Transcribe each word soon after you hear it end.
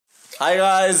Hi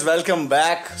guys, welcome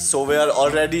back. So we are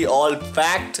already all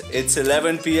packed. It's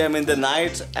 11 p.m. in the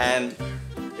night and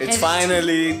it's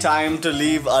finally time to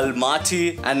leave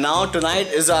Almaty. And now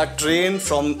tonight is our train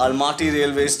from Almaty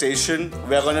railway station.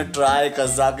 We're gonna try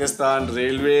Kazakhstan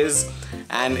railways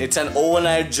and it's an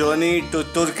overnight journey to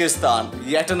Turkistan,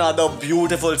 yet another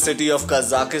beautiful city of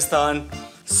Kazakhstan.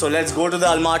 So let's go to the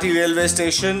Almaty railway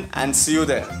station and see you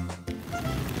there.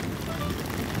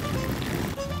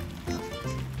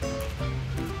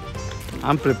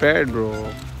 I'm prepared, bro.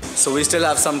 So we still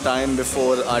have some time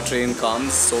before our train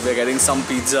comes. So we're getting some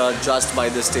pizza just by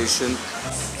the station.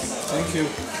 Thank you.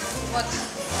 What?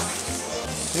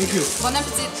 Thank you. Bon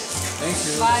appetit. Thank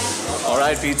you. Bye.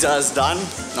 Alright, pizza is done.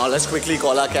 Now let's quickly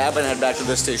call our cab and head back to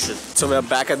the station. So we're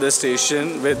back at the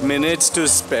station with minutes to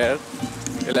spare.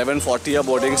 11:40 our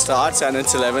boarding starts and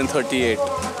it's 11:38.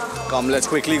 Come, let's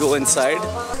quickly go inside.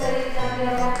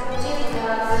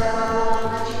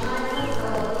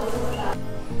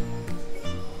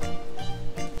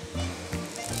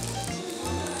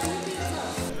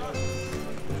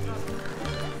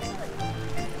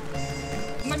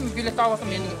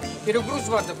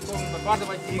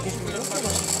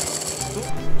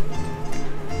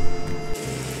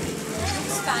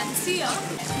 It's fancy,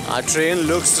 huh? Our train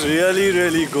looks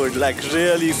really good, like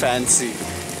really fancy.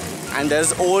 And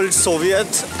there's old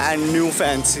Soviet and new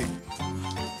fancy.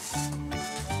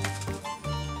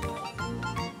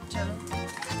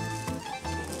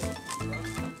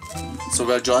 So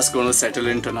we're just going to settle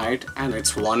in tonight and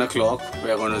it's 1 o'clock.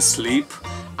 We're going to sleep.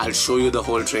 I'll show you the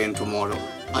whole train tomorrow.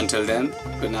 Until then,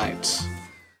 good night.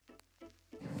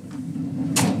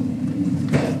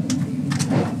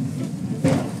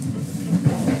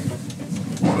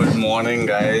 Good morning,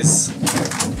 guys.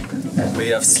 We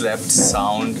have slept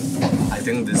sound. I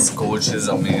think this coach is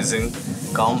amazing.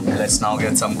 Come, let's now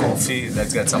get some coffee.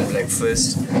 Let's get some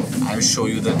breakfast and show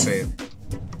you the train.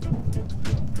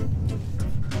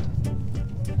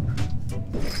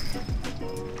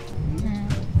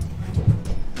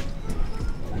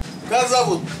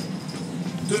 Kazakhstan.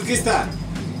 Turkistan.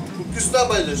 Turkistan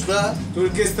paylaşır da.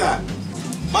 Turkistan.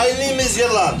 My name is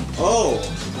Yalan. Oh,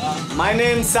 my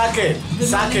name's Saket.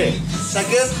 Saket.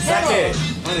 Saket? Saket.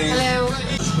 Hello.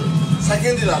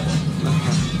 Saken değil abi.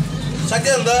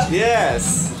 Saken da.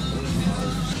 Yes.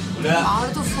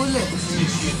 Power तो full है.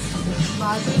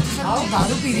 बाद में तो सब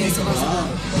दारू P रहे हैं सुबह सुबह.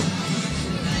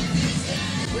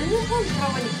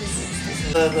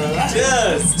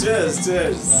 Cheers.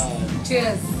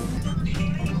 Cheers.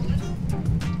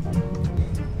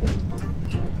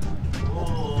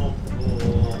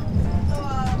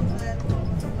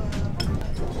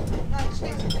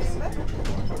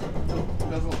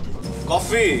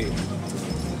 Coffee.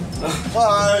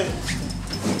 Bye.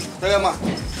 Tamam.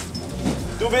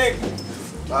 Too big.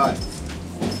 Bye.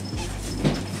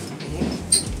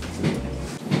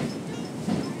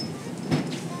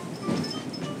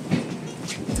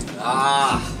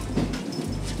 Ah.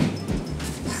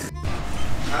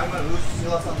 Alman Rus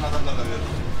silasan adamlarla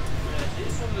veriyorum.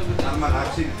 Alman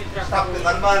hapsi. Taptı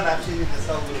Alman hapsini de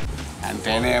savuruyor. And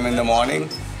 10 a.m. in the morning,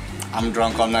 I'm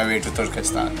drunk on my way to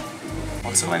Turkestan.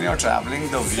 Also, when you're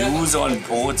traveling, the views on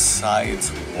both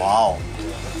sides, wow.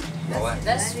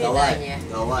 That's свидание.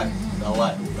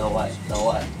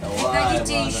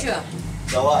 Приходите еще.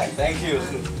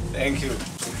 Thank you.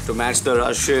 To match the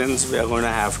Russians, we are going to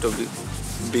have to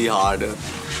be harder.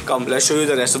 Come, let's show you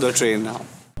the rest of the train now.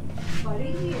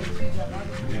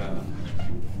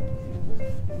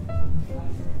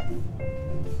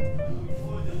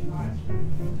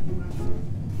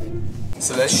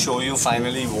 So let's show you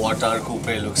finally what our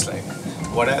coupe looks like.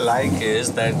 What I like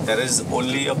is that there is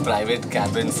only a private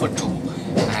cabin for two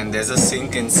and there's a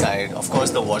sink inside. Of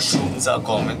course the washrooms are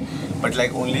common, but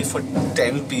like only for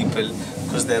 10 people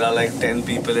because there are like 10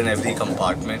 people in every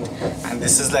compartment, and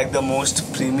this is like the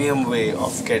most premium way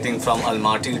of getting from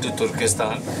Almaty to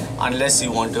Turkestan unless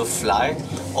you want to fly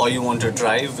or you want to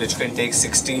drive, which can take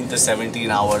 16 to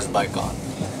 17 hours by car.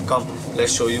 Come,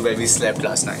 let's show you where we slept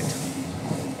last night.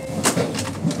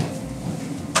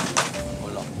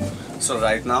 So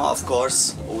right now, of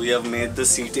course, we have made the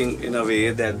seating in a way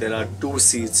that there are two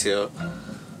seats here.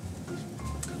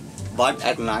 But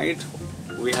at night,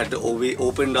 we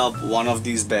opened up one of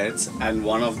these beds and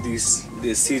one of these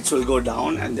seats will go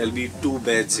down and there'll be two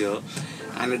beds here.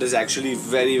 And it is actually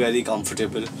very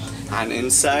comfortable. And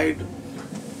inside,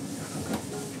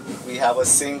 we have a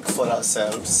sink for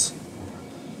ourselves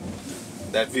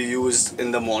that we used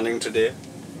in the morning today.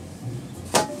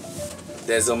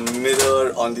 There's a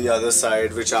mirror on the other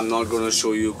side which I'm not going to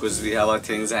show you because we have our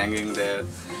things hanging there.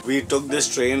 We took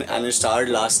this train and it started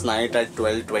last night at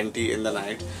 12:20 in the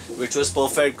night, which was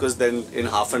perfect because then in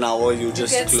half an hour you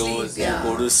just get close, sleep, yeah. you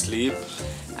go to sleep.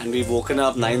 And we've woken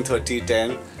up 9:30,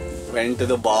 10, went to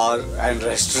the bar and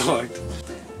restaurant.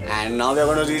 And now we're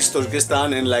going to reach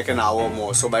Turkestan in like an hour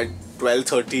more. So by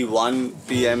 12:31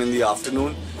 p.m. in the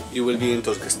afternoon, you will be in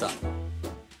Turkestan.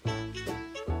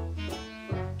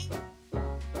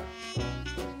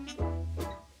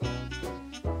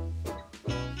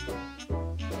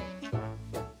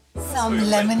 Some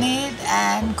lemonade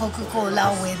and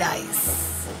Coca-Cola with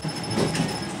ice.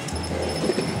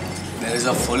 There is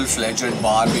a full-fledged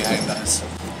bar behind us.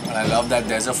 But I love that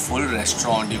there's a full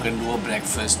restaurant. You can do a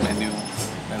breakfast menu.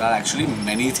 There are actually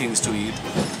many things to eat.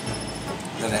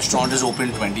 The restaurant is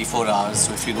open 24 hours.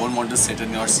 So if you don't want to sit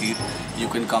in your seat, you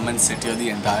can come and sit here the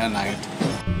entire night.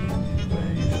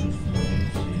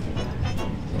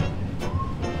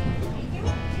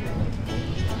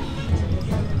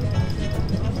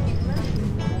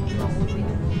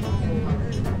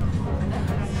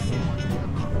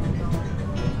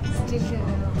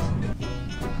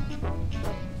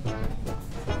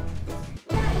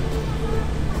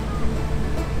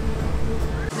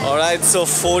 Alright, so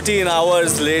 14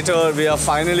 hours later, we are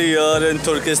finally here in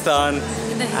Turkestan.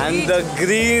 And the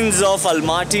greens of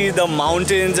Almaty, the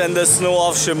mountains and the snow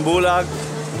of Shimbulak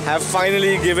have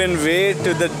finally given way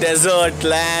to the desert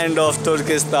land of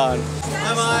Turkestan.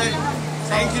 Bye-bye.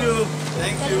 Thank you.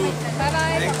 Thank you.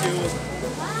 Bye-bye. Thank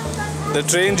you. The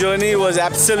train journey was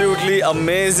absolutely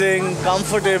amazing,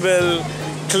 comfortable,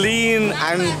 clean,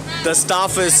 and the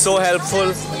staff is so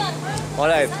helpful.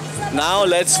 Alright. Now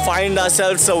let's find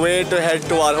ourselves a way to head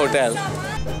to our hotel.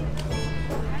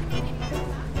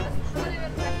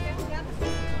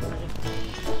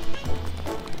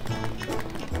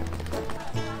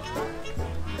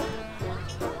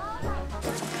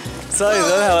 Sorry, you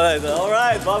don't have a lighter.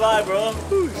 Alright, bye bye, bro.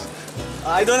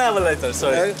 I don't have a lighter,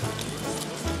 sorry.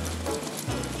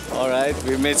 Alright,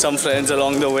 we made some friends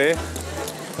along the way.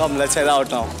 Come, let's head out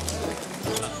now.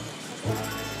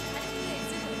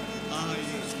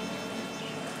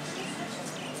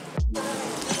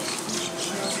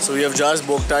 So we have just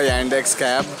booked our Yandex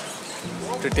cab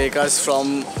to take us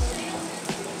from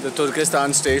the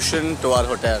Turkestan station to our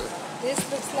hotel.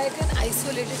 This looks like an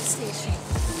isolated station.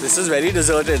 This is very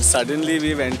deserted. Suddenly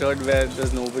we've entered where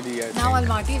there's nobody yet. Now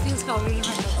Almaty feels crowded in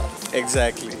front of us.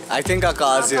 Exactly. I think our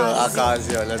car's here. Our car's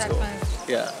here. Let's That go. one.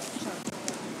 Yeah.